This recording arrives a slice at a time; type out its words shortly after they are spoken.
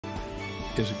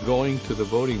is going to the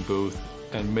voting booth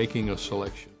and making a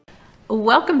selection.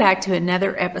 Welcome back to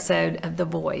another episode of The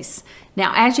Voice.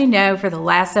 Now, as you know, for the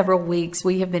last several weeks,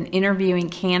 we have been interviewing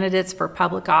candidates for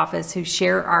public office who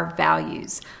share our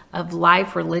values of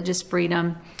life, religious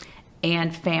freedom,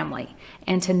 and family.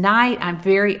 And tonight, I'm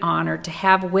very honored to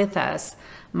have with us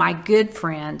my good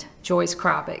friend, Joyce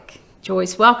Krawiec.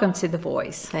 Joyce, welcome to The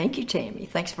Voice. Thank you, Tammy.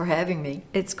 Thanks for having me.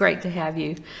 It's great to have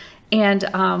you. And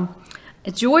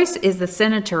Joyce is the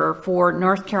senator for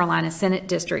North Carolina Senate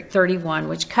District 31,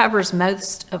 which covers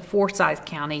most of Forsyth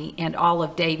County and all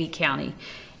of Davie County.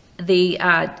 The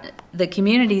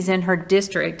communities in her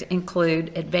district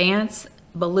include Advance,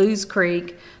 Belews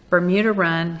Creek, Bermuda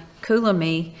Run,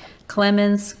 Coolomee,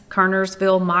 Clemens,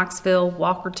 Kernersville, Moxville,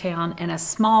 Walkertown, and a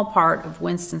small part of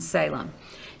Winston-Salem.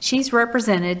 She's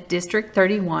represented District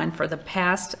 31 for the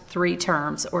past 3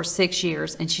 terms, or 6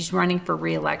 years, and she's running for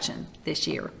re-election this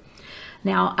year.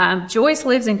 Now, Joyce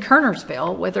lives in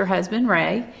Kernersville with her husband,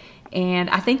 Ray, and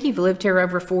I think you've lived here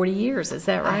over 40 years. Is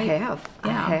that right? I have.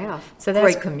 Yeah. I have. So that's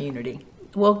great community.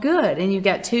 Well, good. And you've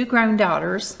got 2 grown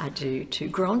daughters. I do. 2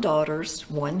 grown daughters.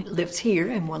 One lives here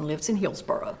and one lives in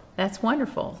Hillsborough. That's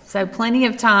wonderful. So plenty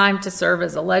of time to serve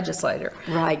as a legislator.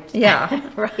 Right. Yeah.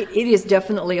 Right. It is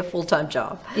definitely a full-time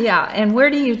job. Yeah. And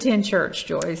where do you attend church,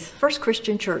 Joyce? First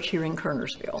Christian Church here in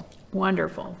Kernersville.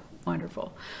 Wonderful.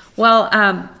 Wonderful.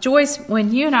 Well, Joyce,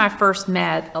 when you and I first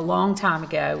met a long time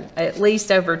ago, at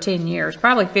least over 10 years,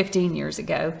 probably 15 years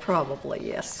ago. Probably,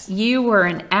 yes. You were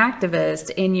an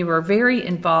activist and you were very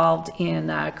involved in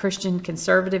Christian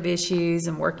conservative issues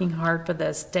and working hard for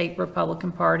the state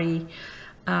Republican Party.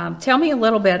 Tell me a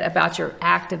little bit about your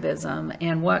activism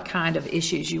and what kind of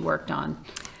issues you worked on.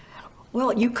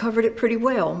 Well, you covered it pretty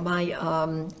well.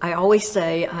 I always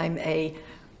say I'm a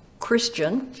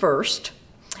Christian first,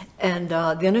 and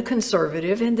then a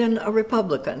conservative, and then a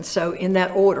Republican, so in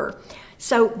that order.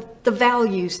 So the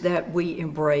values that we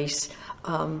embrace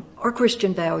are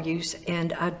Christian values,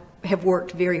 and I have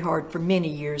worked very hard for many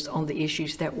years on the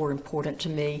issues that were important to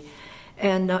me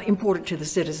and important to the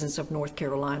citizens of North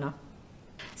Carolina.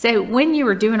 So when you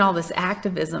were doing all this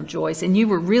activism, Joyce, and you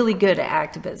were really good at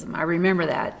activism, I remember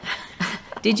that,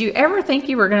 did you ever think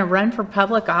you were going to run for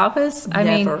public office? Never.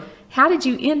 I mean, how did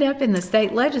you end up in the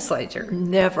state legislature?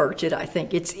 Never did I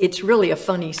think. It's really a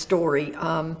funny story.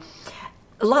 A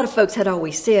lot of folks had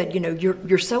always said, you know,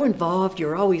 you're so involved,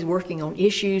 you're always working on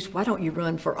issues, why don't you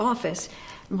run for office?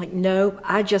 I'm like, no,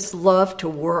 I just love to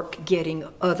work getting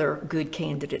other good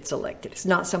candidates elected. It's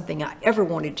not something I ever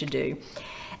wanted to do.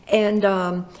 And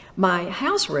my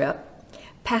House rep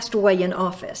passed away in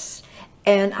office.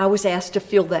 And I was asked to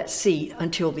fill that seat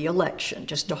until the election,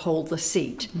 just to hold the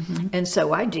seat. Mm-hmm. And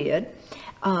so I did.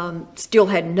 Still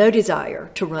had no desire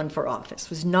to run for office. It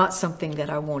was not something that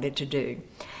I wanted to do.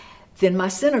 Then my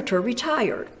senator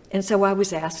retired, and so I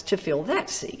was asked to fill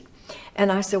that seat.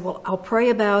 And I said, well, I'll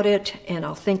pray about it, and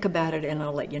I'll think about it, and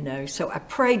I'll let you know. So I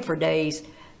prayed for days,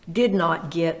 did not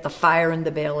get the fire in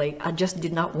the belly. I just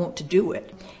did not want to do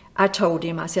it. I told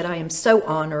him, I said, I am so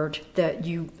honored that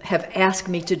you have asked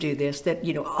me to do this, that,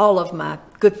 you know, all of my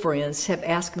good friends have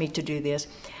asked me to do this,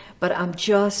 but I'm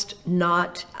just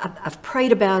not, I've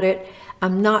prayed about it.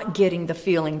 I'm not getting the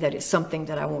feeling that it's something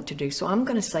that I want to do, so I'm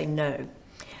going to say no.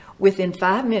 Within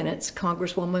 5 minutes,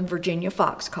 Congresswoman Virginia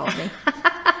Fox called me.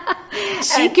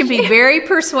 She can be very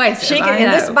persuasive. She can,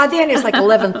 and this, by then it's like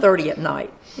 11:30 at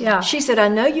night. Yeah. She said, I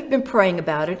know you've been praying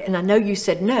about it, and I know you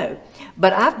said no,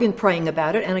 but I've been praying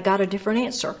about it, and I got a different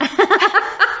answer.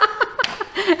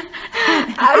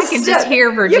 I can just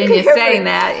hear Virginia saying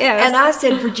that. Yes. And I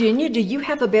said, Virginia, do you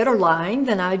have a better line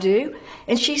than I do?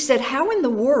 And she said, how in the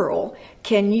world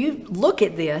can you look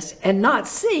at this and not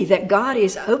see that God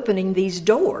is opening these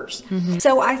doors? Mm-hmm.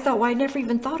 So I thought, well, I never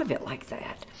even thought of it like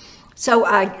that. So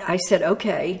I said,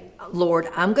 okay, Lord,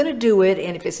 I'm going to do it,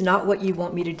 and if it's not what you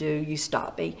want me to do, you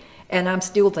stop me. And I'm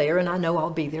still there, and I know I'll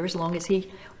be there as long as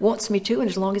he wants me to and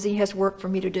as long as he has work for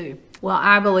me to do. Well,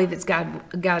 I believe it's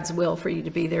God's will for you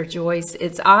to be there, Joyce.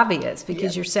 It's obvious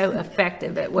because you're so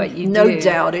effective at what you do. No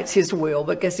doubt it's his will,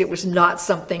 because it was not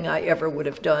something I ever would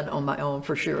have done on my own,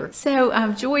 for sure.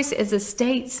 So, Joyce, as a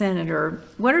state senator,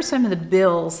 what are some of the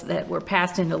bills that were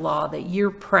passed into law that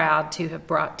you're proud to have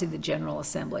brought to the General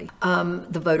Assembly?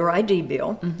 The voter ID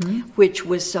bill, which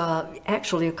was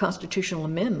actually a constitutional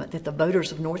amendment that the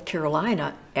voters of North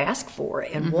Carolina asked for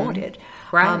and wanted.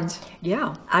 Right.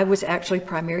 Yeah, I was actually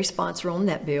primary sponsor on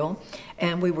that bill,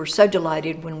 and we were so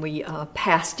delighted when we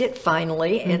passed it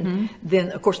finally. And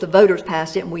then, of course, the voters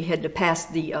passed it, and we had to pass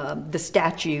the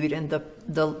statute and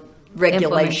the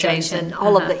regulations and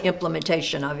all of the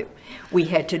implementation of it we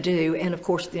had to do. And of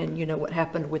course, then you know what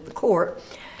happened with the court.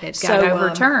 It got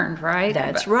overturned, right?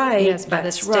 That's right. Yes, by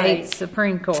the state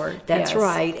Supreme Court. That's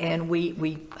right. And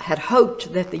we had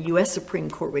hoped that the U.S. Supreme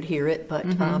Court would hear it, but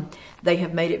they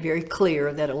have made it very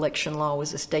clear that election law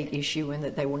was a state issue and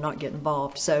that they will not get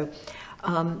involved. So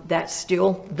that's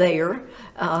still there,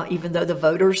 even though the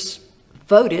voters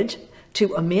voted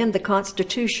to amend the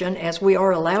Constitution, as we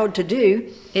are allowed to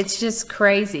do. It's just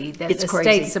crazy that the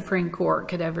state Supreme Court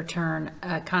could overturn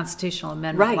a constitutional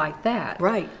amendment like that.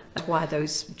 Right. That's why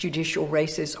those judicial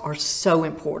races are so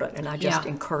important, and I just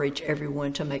encourage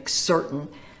everyone to make certain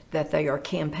that they are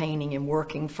campaigning and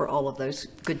working for all of those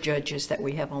good judges that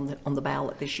we have on the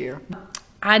ballot this year.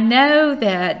 I know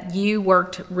that you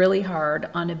worked really hard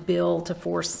on a bill to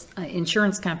force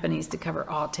insurance companies to cover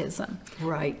autism.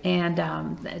 Right. And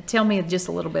tell me just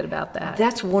a little bit about that.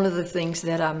 That's one of the things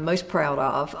that I'm most proud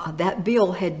of. That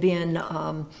bill had been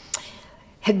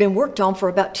worked on for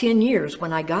about 10 years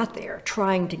when I got there,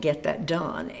 trying to get that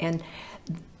done. And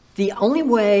the only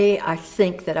way I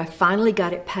think that I finally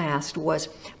got it passed was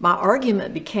my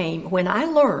argument became when I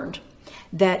learned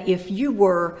that if you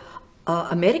were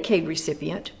a Medicaid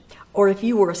recipient, or if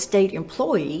you were a state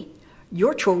employee,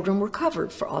 your children were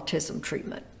covered for autism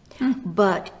treatment.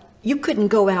 But you couldn't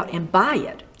go out and buy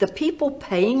it. The people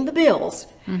paying the bills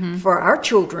for our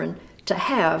children to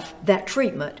have that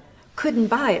treatment couldn't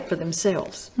buy it for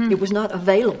themselves. It was not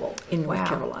available in North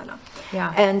Carolina.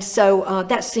 Yeah. And so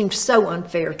that seemed so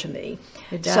unfair to me.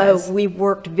 It does. So we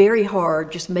worked very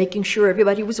hard just making sure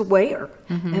everybody was aware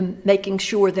and making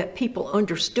sure that people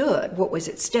understood what was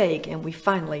at stake, and we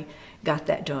finally got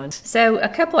that done. So a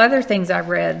couple other things I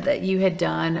read that you had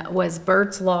done was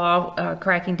Burt's Law,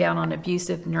 cracking down on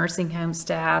abusive nursing home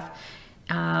staff,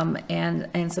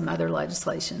 and some other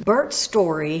legislation. Burt's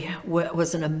story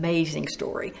was an amazing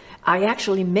story. I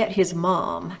actually met his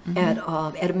mom at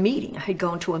a meeting. I had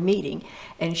gone to a meeting,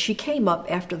 and she came up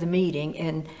after the meeting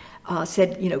and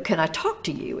said, you know, can I talk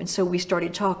to you? And so we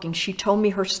started talking. She told me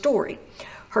her story.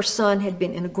 Her son had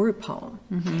been in a group home,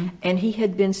 and he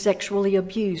had been sexually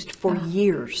abused for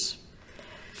years.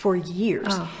 For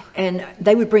years. And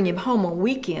they would bring him home on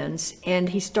weekends, and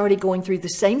he started going through the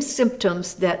same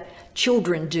symptoms that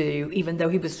children do, even though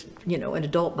he was, you know, an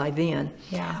adult by then.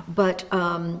 Yeah. But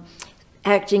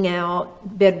acting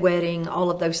out, bedwetting, all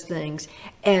of those things.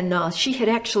 And she had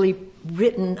actually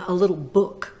written a little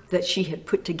book that she had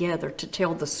put together to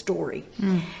tell the story.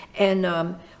 And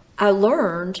I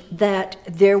learned that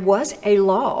there was a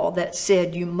law that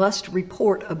said you must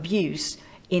report abuse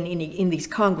in these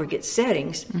congregate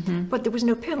settings, but there was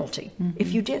no penalty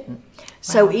if you didn't.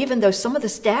 So even though some of the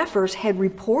staffers had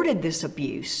reported this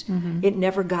abuse, it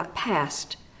never got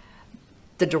past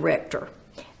the director.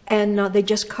 And they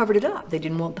just covered it up. They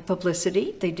didn't want the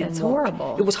publicity. They didn't want,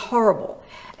 horrible. It was horrible.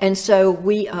 And so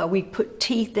we put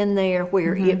teeth in there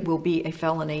where it will be a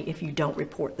felony if you don't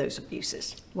report those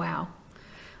abuses. Wow.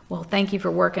 Well, thank you for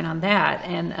working on that.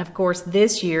 And of course,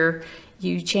 this year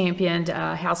you championed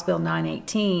House Bill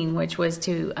 918, which was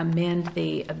to amend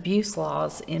the abuse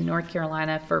laws in North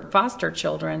Carolina for foster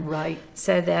children. Right.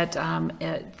 So that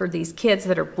for these kids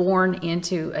that are born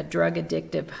into a drug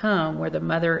addictive home where the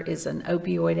mother is an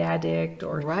opioid addict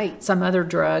or some other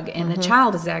drug, and the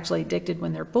child is actually addicted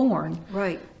when they're born.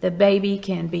 Right. The baby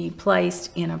can be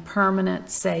placed in a permanent,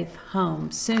 safe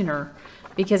home sooner,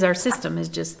 because our system is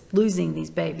just losing these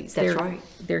babies. That's right.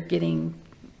 They're getting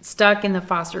stuck in the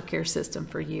foster care system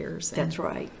for years. That's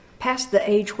right. Past the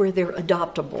age where they're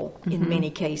adoptable in many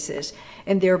cases,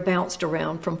 and they're bounced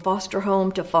around from foster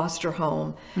home to foster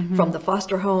home, from the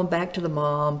foster home back to the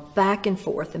mom, back and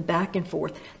forth and back and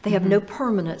forth. They have no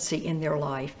permanency in their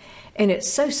life. And it's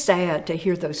so sad to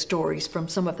hear those stories from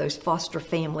some of those foster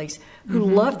families who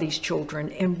love these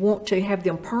children and want to have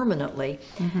them permanently,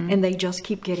 and they just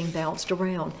keep getting bounced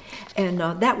around. And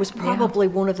that was probably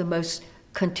one of the most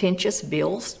contentious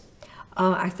bills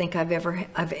I think I've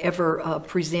ever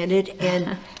presented,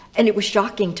 and it was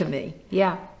shocking to me.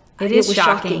 Yeah, it is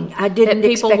shocking. I didn't that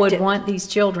people expect would it. want these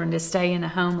children to stay in a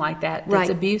home like that that's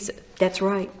abusive. That's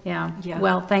right. Yeah.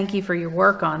 Well, thank you for your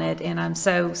work on it, and I'm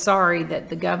so sorry that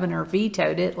the governor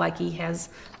vetoed it, like he has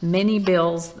many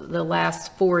bills the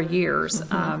last 4 years.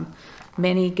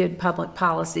 Many good public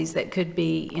policies that could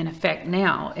be in effect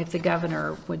now if the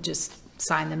governor would just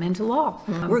sign them into law.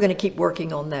 We're going to keep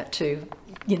working on that too.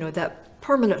 You know, that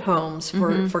permanent homes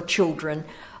for children,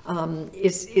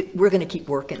 we're going to keep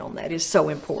working on that. It's so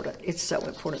important. It's so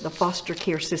important. The foster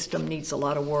care system needs a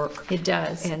lot of work. It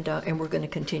does. And we're going to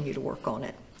continue to work on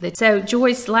it. So,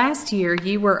 Joyce, last year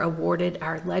you were awarded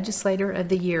our Legislator of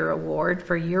the Year award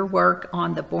for your work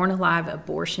on the Born Alive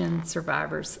Abortion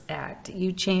Survivors Act.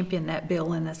 You championed that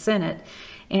bill in the Senate.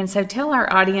 And so tell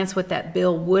our audience what that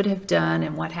bill would have done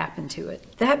and what happened to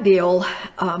it. That bill,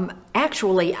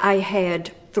 actually, I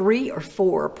had 3 or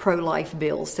 4 pro-life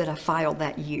bills that I filed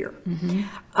that year.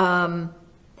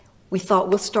 We thought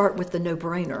we'll start with the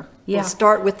no-brainer. Yeah. We'll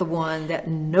start with the one that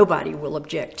nobody will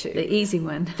object to. The easy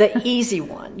one. The easy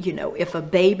one. You know, if a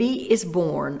baby is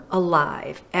born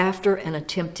alive after an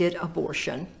attempted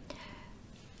abortion,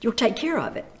 you'll take care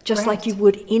of it, just like you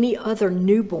would any other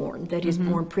newborn that is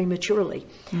born prematurely.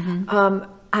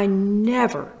 I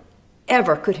never,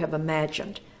 ever could have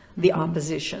imagined the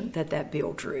opposition that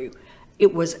bill drew.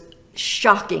 It was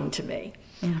shocking to me.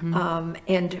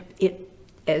 And it,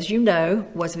 as you know,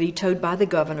 was vetoed by the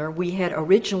governor. We had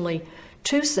originally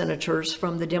 2 senators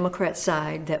from the Democrat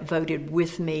side that voted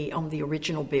with me on the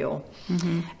original bill.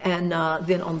 And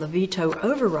then on the veto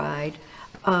override,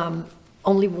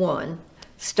 only 1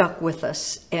 stuck with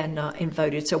us and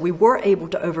voted. So we were able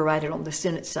to override it on the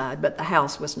Senate side, but the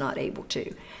House was not able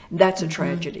to. That's a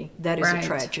tragedy. That is a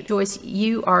tragedy. Joyce,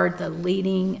 you are the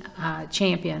leading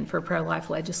champion for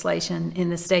pro-life legislation in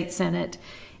the state Senate,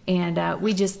 and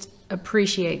we just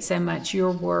appreciate so much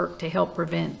your work to help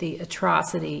prevent the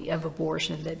atrocity of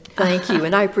abortion. Thank you,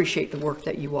 and I appreciate the work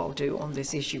that you all do on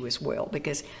this issue as well,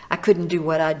 because I couldn't do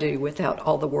what I do without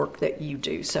all the work that you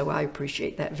do, so I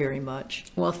appreciate that very much.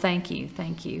 Well, thank you.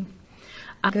 Thank you.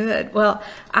 Good. Well,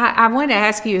 I want to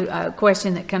ask you a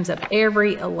question that comes up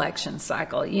every election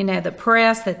cycle. You know, the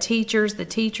press, the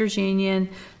teachers union,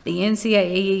 the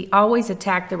NCAE always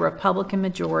attack the Republican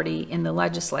majority in the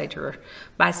legislature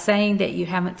by saying that you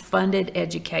haven't funded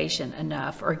education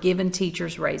enough or given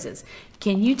teachers raises.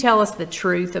 Can you tell us the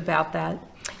truth about that?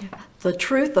 The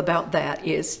truth about that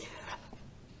is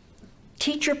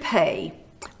teacher pay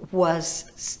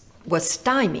was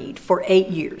stymied for 8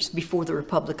 years before the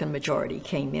Republican majority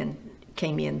came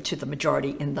into the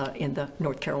majority in the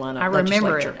North Carolina legislature. I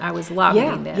remember it. I was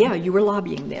lobbying then. Yeah, you were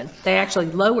lobbying then. They actually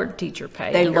lowered teacher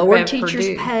pay. They lowered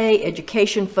teachers' pay.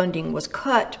 Education funding was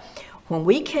cut. When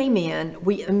we came in,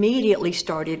 we immediately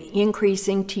started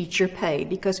increasing teacher pay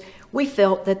because we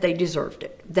felt that they deserved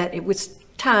it, that it was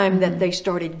time that they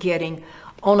started getting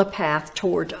on a path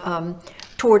toward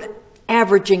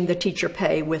averaging the teacher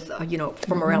pay with,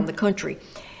 from around the country.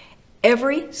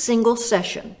 Every single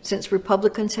session since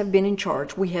Republicans have been in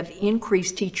charge, we have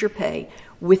increased teacher pay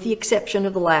with the exception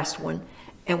of the last one.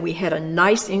 And we had a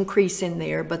nice increase in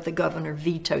there, but the governor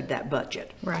vetoed that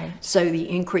budget. Right. So the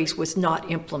increase was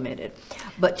not implemented.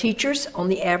 But teachers, on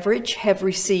the average, have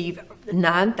received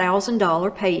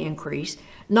 $9,000 pay increase.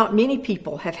 Not many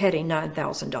people have had a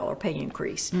 $9,000 pay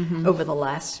increase over the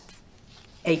last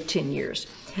 8-10 years.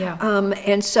 Yeah.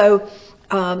 And so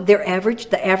the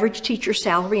average teacher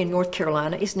salary in North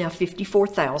Carolina is now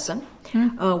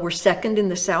 $54,000. We're second in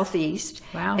the Southeast.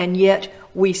 Wow. And yet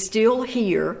we still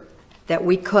hear that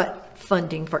we cut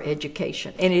funding for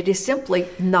education. And it is simply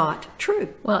not true.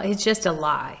 Well, it's just a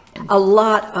lie. A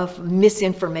lot of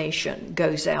misinformation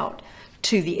goes out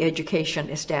to the education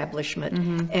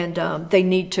establishment. And they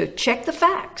need to check the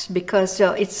facts because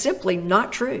it's simply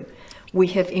not true. We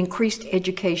have increased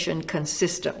education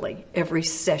consistently every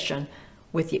session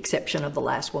with the exception of the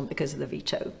last one because of the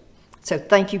veto. So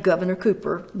thank you, Governor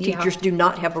Cooper. Teachers do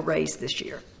not have a raise this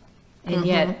year. And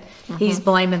yet he's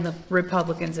blaming the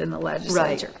Republicans in the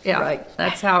legislature. Right, yeah, right.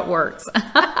 That's how it works.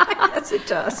 Yes, it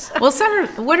does. Well,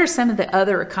 what are some of the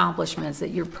other accomplishments that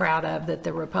you're proud of that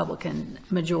the Republican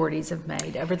majorities have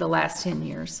made over the last 10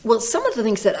 years? Well, some of the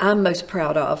things that I'm most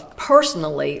proud of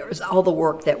personally is all the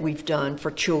work that we've done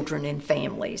for children and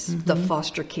families, the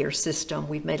foster care system.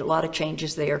 We've made a lot of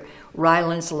changes there.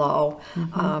 Ryland's Law,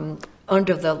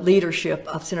 under the leadership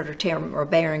of Senator Tamara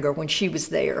Barringer when she was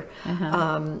there.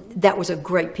 That was a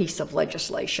great piece of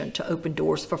legislation to open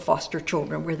doors for foster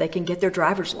children where they can get their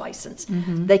driver's license.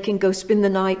 They can go spend the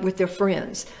night with their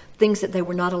friends, things that they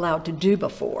were not allowed to do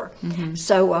before.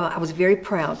 So I was very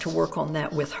proud to work on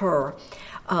that with her.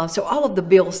 So all of the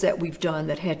bills that we've done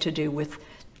that had to do with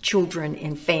children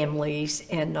and families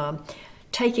and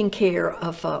taking care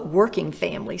of working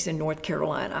families in North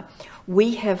Carolina.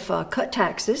 We have cut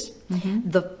taxes.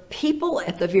 The people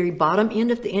at the very bottom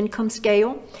end of the income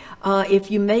scale,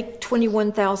 if you make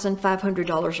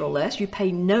 $21,500 or less, you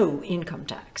pay no income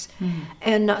tax.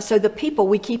 And so the people,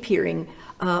 we keep hearing,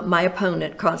 my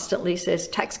opponent constantly says,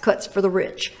 tax cuts for the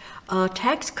rich.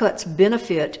 Tax cuts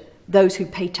benefit those who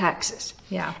pay taxes.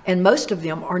 Yeah. And most of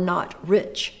them are not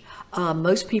rich.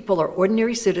 Most people are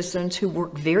ordinary citizens who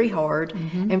work very hard,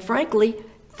 and frankly,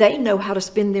 they know how to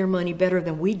spend their money better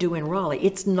than we do in Raleigh.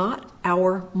 It's not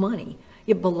our money.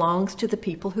 It belongs to the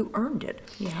people who earned it.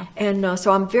 Yeah. And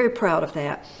so I'm very proud of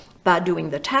that. By doing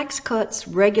the tax cuts,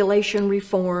 regulation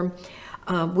reform,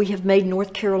 we have made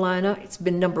North Carolina, it's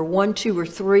been number 1, 2, or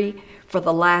 3 for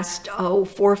the last 4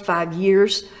 or 5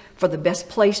 years for the best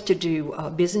place to do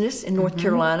business in North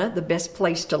Carolina, the best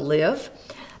place to live,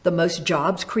 the most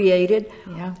jobs created.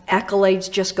 Yeah.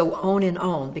 Accolades just go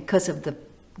on because of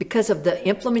the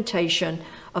implementation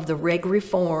of the reg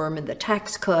reform and the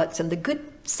tax cuts and the good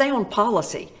sound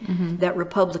policy that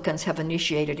Republicans have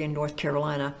initiated in North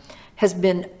Carolina. Has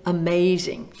been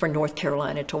amazing for North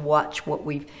Carolina to watch what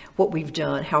we've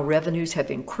done, how revenues have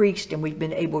increased, and we've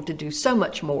been able to do so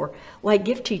much more, like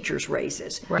give teachers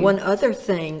raises. Right. One other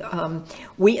thing,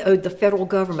 we owed the federal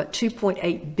government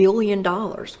 $2.8 billion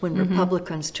when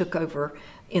Republicans took over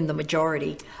in the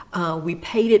majority. We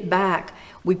paid it back.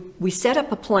 We set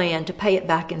up a plan to pay it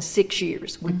back in 6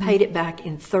 years. We paid it back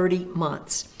in 30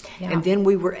 months. Yeah. And then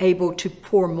we were able to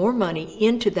pour more money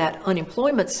into that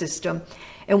unemployment system.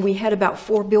 And we had about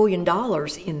 $4 billion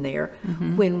in there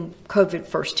when COVID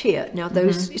first hit. Now,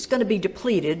 it's going to be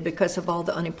depleted because of all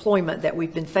the unemployment that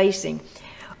we've been facing.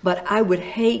 But I would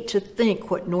hate to think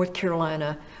what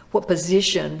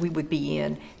position we would be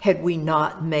in had we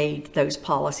not made those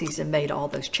policies and made all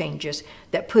those changes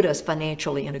that put us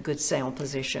financially in a good, sound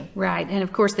position. Right. And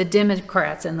of course, the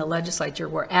Democrats in the legislature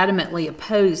were adamantly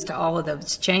opposed to all of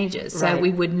those changes. So Right.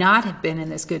 we would not have been in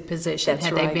this good position That's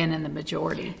had right. they been in the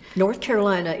majority. North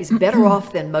Carolina is better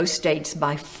off than most states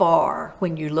by far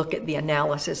when you look at the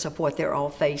analysis of what they're all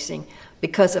facing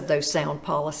because of those sound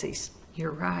policies.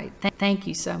 You're right. Thank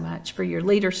you so much for your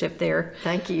leadership there.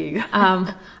 Thank you.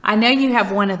 I know you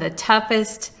have one of the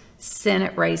toughest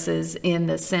Senate races in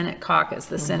the Senate caucus,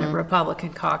 the Senate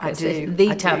Republican caucus. I do.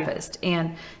 The toughest.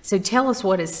 And so tell us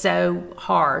what is so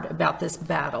hard about this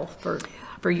battle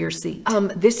for your seat.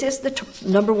 This is the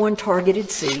number 1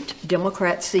 targeted seat.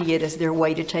 Democrats see it as their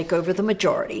way to take over the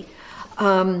majority.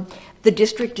 The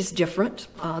district is different.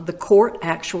 The court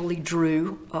actually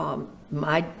drew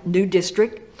my new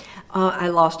district. I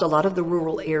lost a lot of the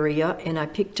rural area, and I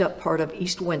picked up part of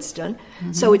East Winston.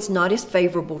 So it's not as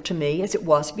favorable to me as it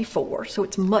was before, so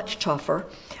it's much tougher.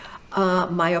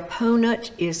 My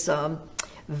opponent is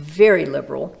very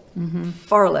liberal,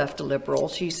 far left liberal.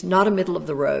 She's not a middle of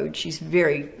the road. She's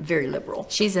very, very liberal.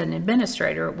 She's an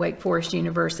administrator at Wake Forest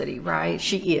University, right?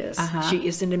 She is. She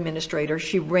is an administrator.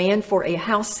 She ran for a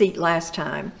House seat last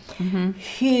time.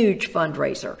 Huge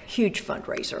fundraiser, huge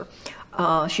fundraiser.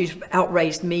 She's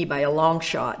outraised me by a long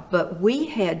shot, but we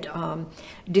had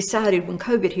decided when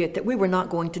COVID hit that we were not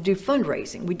going to do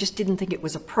fundraising. We just didn't think it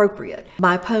was appropriate.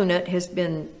 My opponent has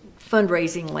been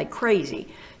fundraising like crazy.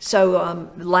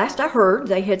 So last I heard,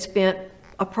 they had spent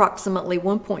approximately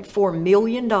 $1.4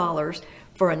 million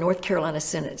for a North Carolina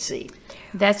Senate seat.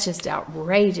 That's just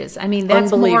outrageous. I mean,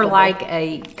 that's more like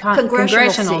a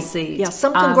congressional seat. Yeah,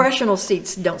 some congressional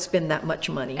seats don't spend that much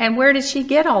money. And where did she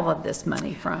get all of this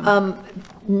money from?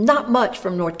 Not much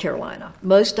from North Carolina.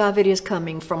 Most of it is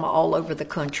coming from all over the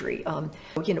country. All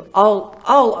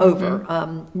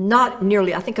over. Not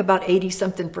nearly, I think about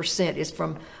 80-something% is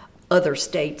from other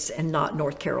states and not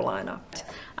North Carolina.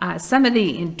 Some of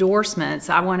the endorsements,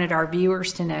 I wanted our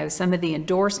viewers to know, some of the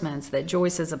endorsements that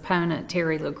Joyce's opponent,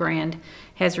 Terry LeGrand,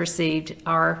 has received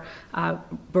are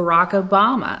Barack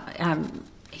Obama.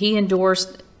 He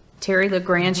endorsed Terry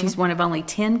LeGrand. She's one of only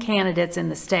 10 candidates in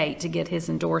the state to get his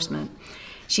endorsement.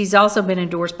 She's also been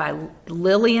endorsed by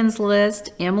Lillian's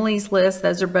List, Emily's List,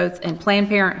 those are both, and Planned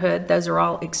Parenthood. Those are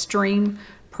all extreme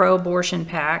pro-abortion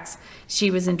PACs. She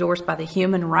was endorsed by the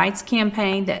Human Rights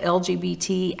Campaign, the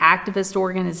LGBT activist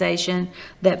organization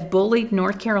that bullied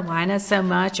North Carolina so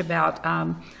much about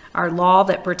our law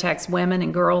that protects women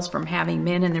and girls from having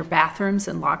men in their bathrooms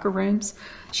and locker rooms.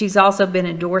 She's also been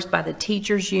endorsed by the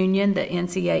Teachers Union, the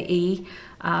NCAE,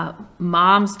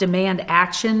 Moms Demand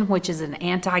Action, which is an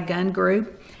anti-gun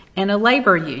group, and a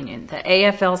labor union, the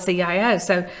AFL-CIO.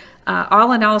 So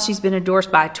all in all, she's been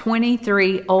endorsed by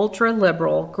 23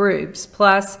 ultra-liberal groups,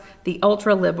 plus the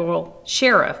ultra-liberal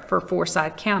sheriff for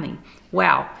Forsyth County.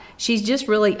 Wow. She's just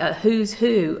really a who's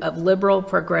who of liberal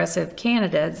progressive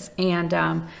candidates. And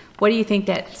what do you think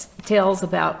that tells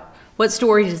about, what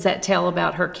story does that tell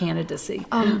about her candidacy?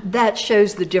 That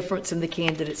shows the difference in the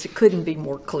candidates. It couldn't be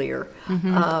more clear.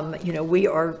 We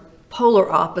are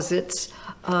polar opposites.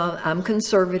 I'm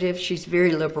conservative. She's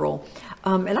very liberal.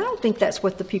 And I don't think that's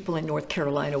what the people in North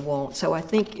Carolina want. So I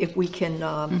think if we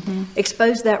can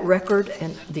expose that record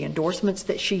and the endorsements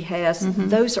that she has,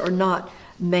 those are not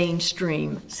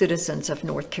mainstream citizens of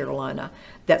North Carolina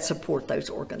that support those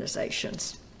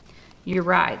organizations. You're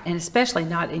right, and especially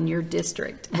not in your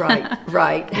district. Right,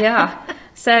 right. Yeah.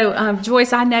 So,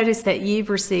 Joyce, I noticed that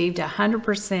you've received a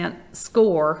 100%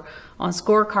 score on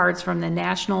scorecards from the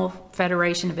National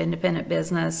Federation of Independent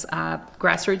Business,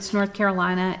 Grassroots North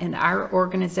Carolina, and our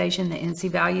organization, the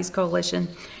NC Values Coalition.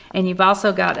 And you've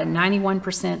also got a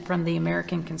 91% from the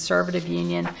American Conservative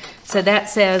Union. So that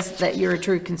says that you're a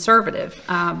true conservative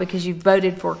because you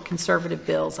voted for conservative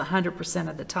bills 100%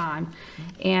 of the time.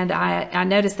 And I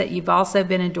noticed that you've also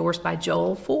been endorsed by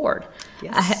Joel Ford,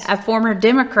 yes, a former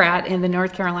Democrat in the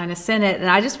North Carolina Senate. And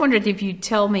I just wondered if you'd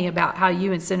tell me about how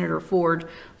you and Senator Ford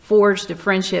forged a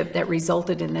friendship that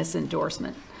resulted in this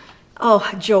endorsement. Oh,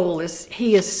 Joel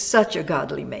he is such a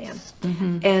godly man.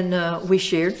 And we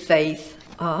shared faith.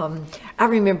 I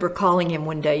remember calling him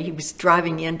one day. He was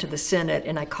driving into the Senate,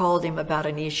 and I called him about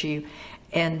an issue,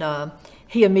 and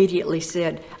he immediately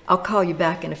said, "I'll call you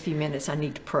back in a few minutes. I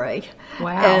need to pray."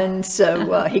 Wow. And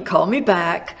so he called me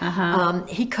back.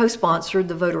 He co-sponsored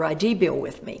the voter ID bill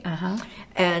with me.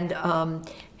 And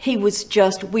he was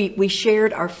just, we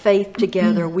shared our faith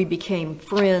together. We became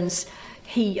friends.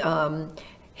 He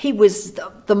was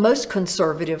the most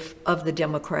conservative of the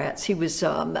Democrats. He was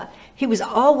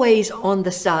always on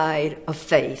the side of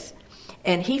faith,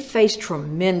 and he faced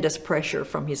tremendous pressure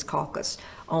from his caucus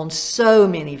on so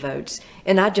many votes.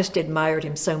 And I just admired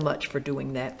him so much for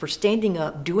doing that, for standing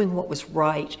up, doing what was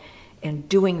right, and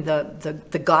doing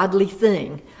the godly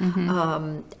thing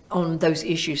on those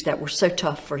issues that were so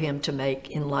tough for him to make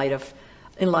in light of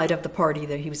the party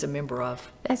that he was a member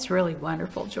of. That's really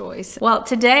wonderful, Joyce. Well,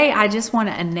 today I just want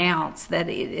to announce that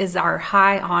it is our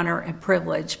high honor and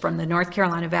privilege from the North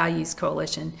Carolina Values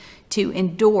Coalition to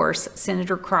endorse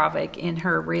Senator Krawiec in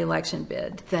her reelection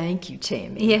bid. Thank you,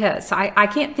 Tammy. Yes, I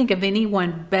can't think of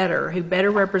anyone who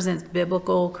better represents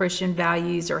biblical Christian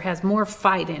values or has more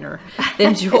fight in her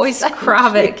than Joyce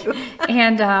Krawiec.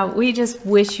 And we just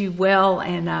wish you well,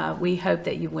 and we hope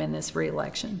that you win this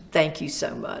reelection. Thank you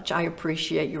so much. I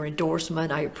appreciate your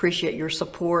endorsement. I appreciate your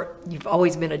support. You've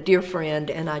always been a dear friend,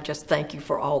 and I just thank you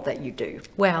for all that you do.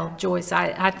 Well, Joyce,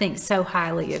 I think so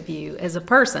highly of you as a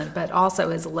person, but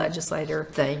also as a legislator.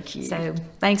 Thank you. So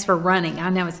thanks for running. I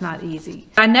know it's not easy.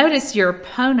 I noticed your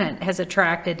opponent has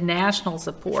attracted national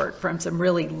support from some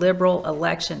really liberal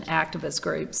election activist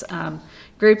groups.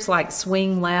 Groups like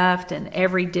Swing Left and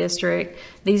Every District.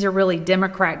 These are really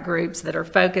Democrat groups that are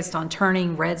focused on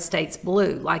turning red states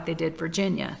blue like they did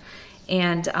Virginia.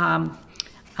 And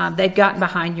they've gotten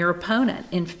behind your opponent.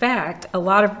 In fact, a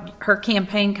lot of her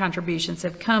campaign contributions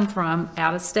have come from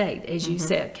out of state, as you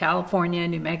said, California,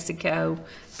 New Mexico,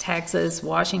 Texas,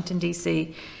 Washington,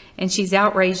 D.C., and she's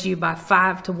outraised you by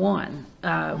 5 to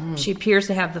 1. She appears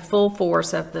to have the full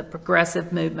force of the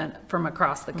progressive movement from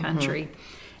across the country.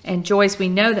 And Joyce, we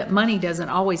know that money doesn't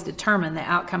always determine the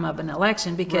outcome of an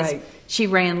election because she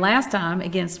ran last time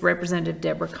against Representative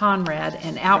Deborah Conrad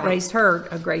and outraised her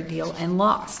a great deal and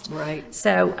lost.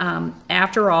 So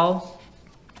after all,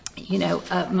 you know,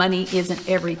 money isn't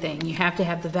everything. You have to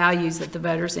have the values that the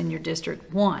voters in your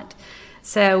district want.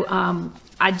 So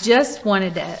I just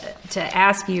wanted to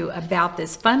ask you about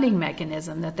this funding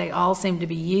mechanism that they all seem to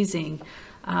be using.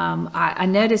 I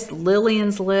noticed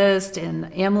Lillian's list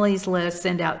and Emily's list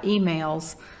send out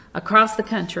emails across the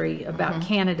country about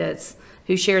candidates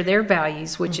who share their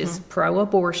values, which is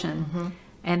pro-abortion.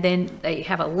 And then they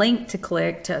have a link to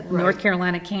click to North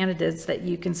Carolina candidates that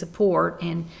you can support,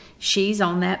 and she's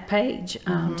on that page.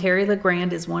 Terry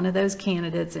LeGrand is one of those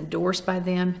candidates endorsed by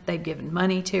them. They've given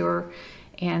money to her.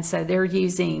 And so they're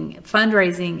using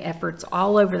fundraising efforts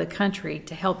all over the country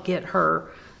to help get her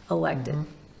elected.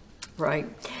 Right.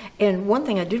 And one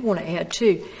thing I did want to add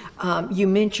too, you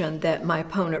mentioned that my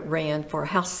opponent ran for a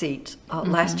House seat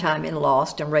last time and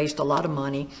lost and raised a lot of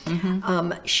money.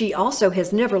 She also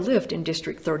has never lived in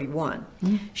District 31.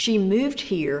 She moved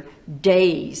here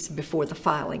days before the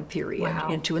filing period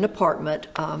into an apartment.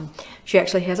 She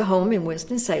actually has a home in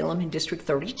Winston-Salem in District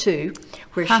 32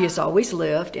 where she has always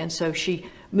lived, and so she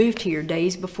moved here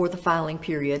days before the filing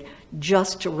period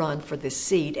just to run for this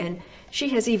seat. And she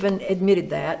has even admitted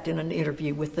that in an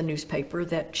interview with the newspaper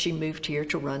that she moved here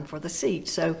to run for the seat.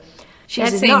 So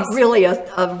she's not really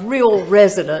a real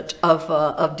resident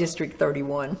of District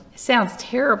 31. Sounds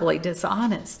terribly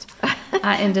dishonest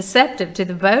and deceptive to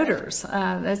the voters.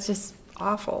 That's just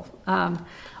awful.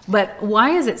 But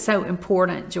why is it so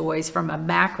important, Joyce, from a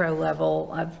macro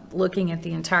level of looking at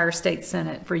the entire state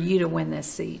Senate for you to win this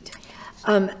seat?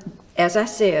 as I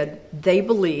said, they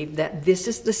believe that this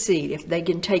is the seat. If they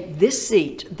can take this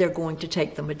seat, they're going to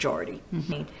take the majority.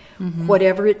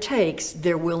 Whatever it takes,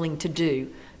 they're willing to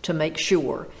do to make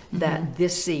sure that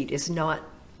this seat is not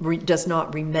does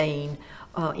not remain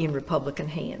in Republican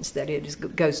hands, that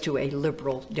it goes to a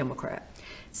liberal Democrat.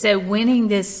 So winning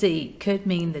this seat could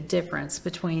mean the difference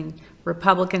between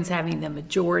Republicans having the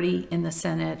majority in the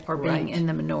Senate or being in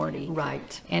the minority.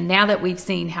 Right. And now that we've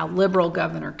seen how liberal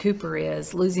Governor Cooper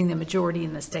is, losing the majority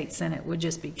in the state Senate would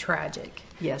just be tragic.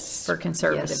 Yes. For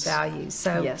conservative values.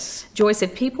 So, yes. Joyce,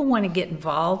 if people want to get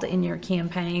involved in your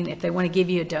campaign, if they want to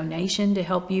give you a donation to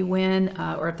help you win,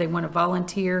 or if they want to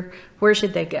volunteer, where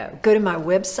should they go? Go to my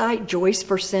website,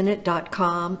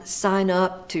 joyceforsenate.com, sign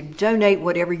up to donate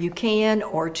whatever you can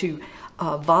or to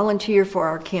volunteer for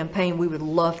our campaign. We would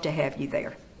love to have you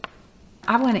there.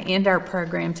 I want to end our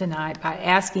program tonight by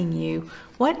asking you,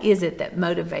 what is it that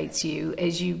motivates you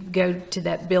as you go to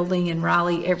that building in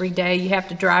Raleigh every day? You have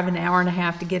to drive an hour and a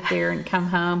half to get there and come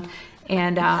home.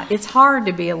 And it's hard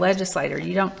to be a legislator.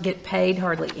 You don't get paid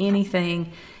hardly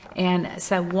anything. And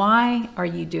so why are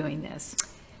you doing this?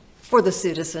 For the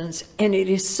citizens, and it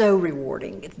is so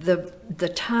rewarding. The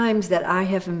times that I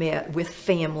have met with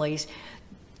families.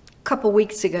 A couple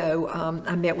weeks ago,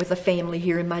 I met with a family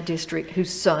here in my district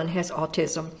whose son has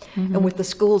autism. And with the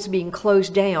schools being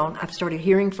closed down, I've started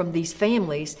hearing from these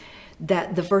families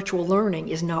that the virtual learning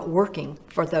is not working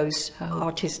for those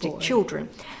autistic children.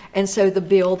 And so the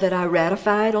bill that I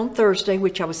ratified on Thursday,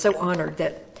 which I was so honored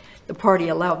that the party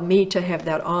allowed me to have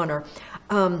that honor,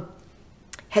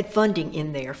 had funding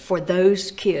in there for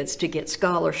those kids to get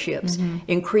scholarships,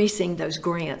 increasing those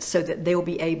grants so that they'll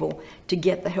be able to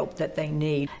get the help that they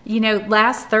need. You know,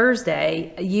 last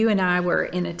Thursday, you and I were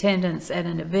in attendance at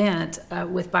an event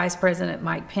with Vice President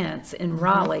Mike Pence in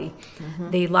Raleigh,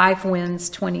 the Life Wins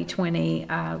 2020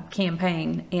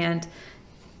 campaign. And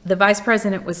the Vice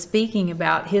President was speaking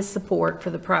about his support for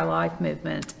the pro-life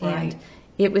movement. And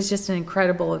it was just an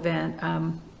incredible event.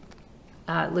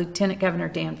 Lieutenant Governor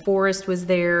Dan Forrest was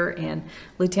there, and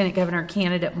Lieutenant Governor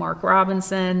candidate Mark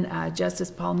Robinson,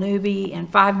 Justice Paul Newby, and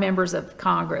 5 members of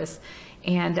Congress.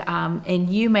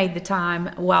 And you made the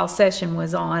time while session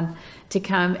was on to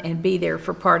come and be there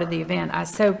for part of the event. I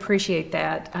so appreciate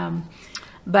that.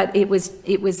 But it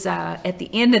was at the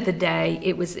end of the day,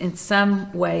 it was in some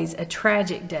ways a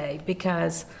tragic day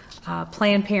because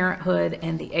Planned Parenthood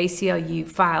and the ACLU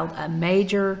filed a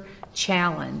major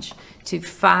challenge to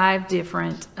 5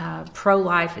 different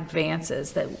pro-life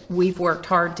advances that we've worked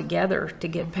hard together to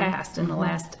get passed in the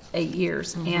last 8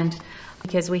 years. And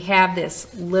because we have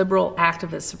this liberal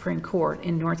activist Supreme Court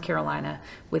in North Carolina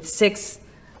with 6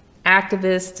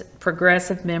 activist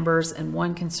progressive members and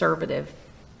 1 conservative.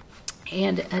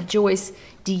 And Joyce,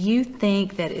 do you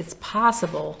think that it's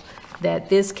possible that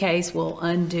this case will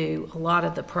undo a lot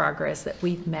of the progress that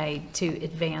we've made to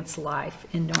advance life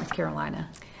in North Carolina?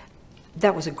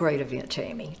 That was a great event,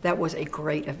 Tammy. That was a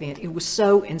great event. It was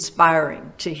so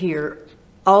inspiring to hear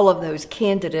all of those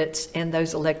candidates and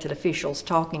those elected officials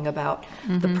talking about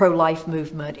the pro-life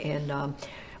movement and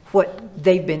what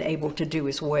they've been able to do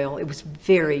as well. It was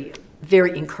very,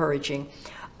 very encouraging.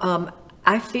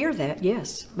 I fear that,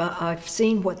 yes. I've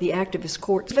seen what the activist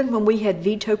courts, even when we had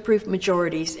veto-proof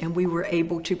majorities and we were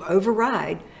able to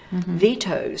override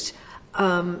vetoes,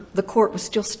 the court was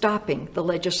still stopping the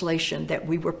legislation that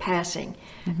we were passing,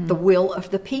 the will of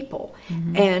the people.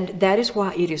 And that is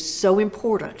why it is so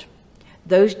important.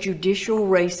 Those judicial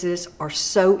races are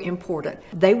so important.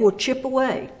 They will chip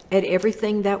away at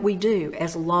everything that we do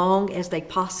as long as they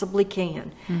possibly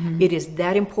can. It is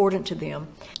that important to them.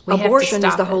 Abortion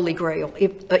is the holy grail.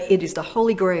 It is the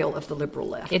holy grail of the liberal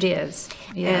left. It is,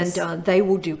 yes. And they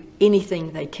will do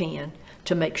anything they can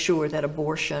to make sure that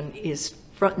abortion is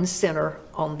front and center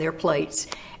on their plates.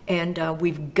 And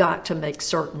we've got to make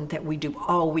certain that we do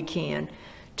all we can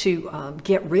to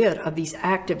get rid of these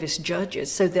activist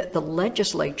judges so that the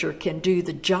legislature can do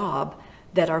the job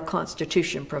that our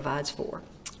Constitution provides for.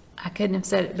 I couldn't have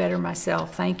said it better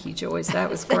myself. Thank you, Joyce. That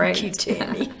was great. Thank you,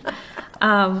 Tammy.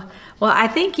 Well, I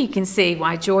think you can see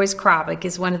why Joyce Krawiec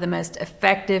is one of the most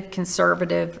effective,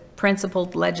 conservative,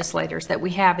 principled legislators that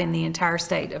we have in the entire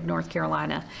state of North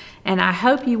Carolina. And I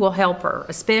hope you will help her,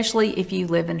 especially if you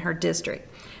live in her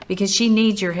district, because she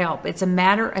needs your help. It's a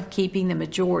matter of keeping the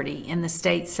majority in the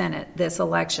state Senate this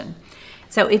election.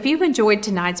 So if you've enjoyed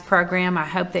tonight's program, I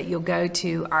hope that you'll go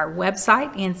to our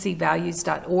website,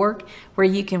 ncvalues.org, where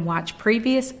you can watch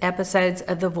previous episodes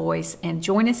of The Voice, and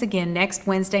join us again next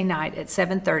Wednesday night at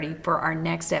 7:30 for our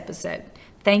next episode.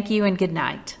 Thank you and good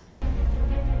night.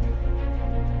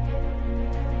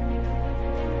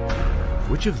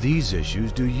 Which of these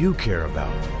issues do you care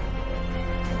about?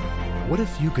 What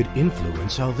if you could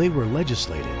influence how they were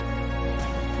legislated?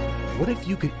 What if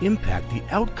you could impact the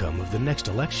outcome of the next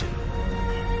election?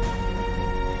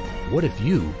 What if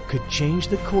you could change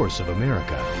the course of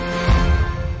America?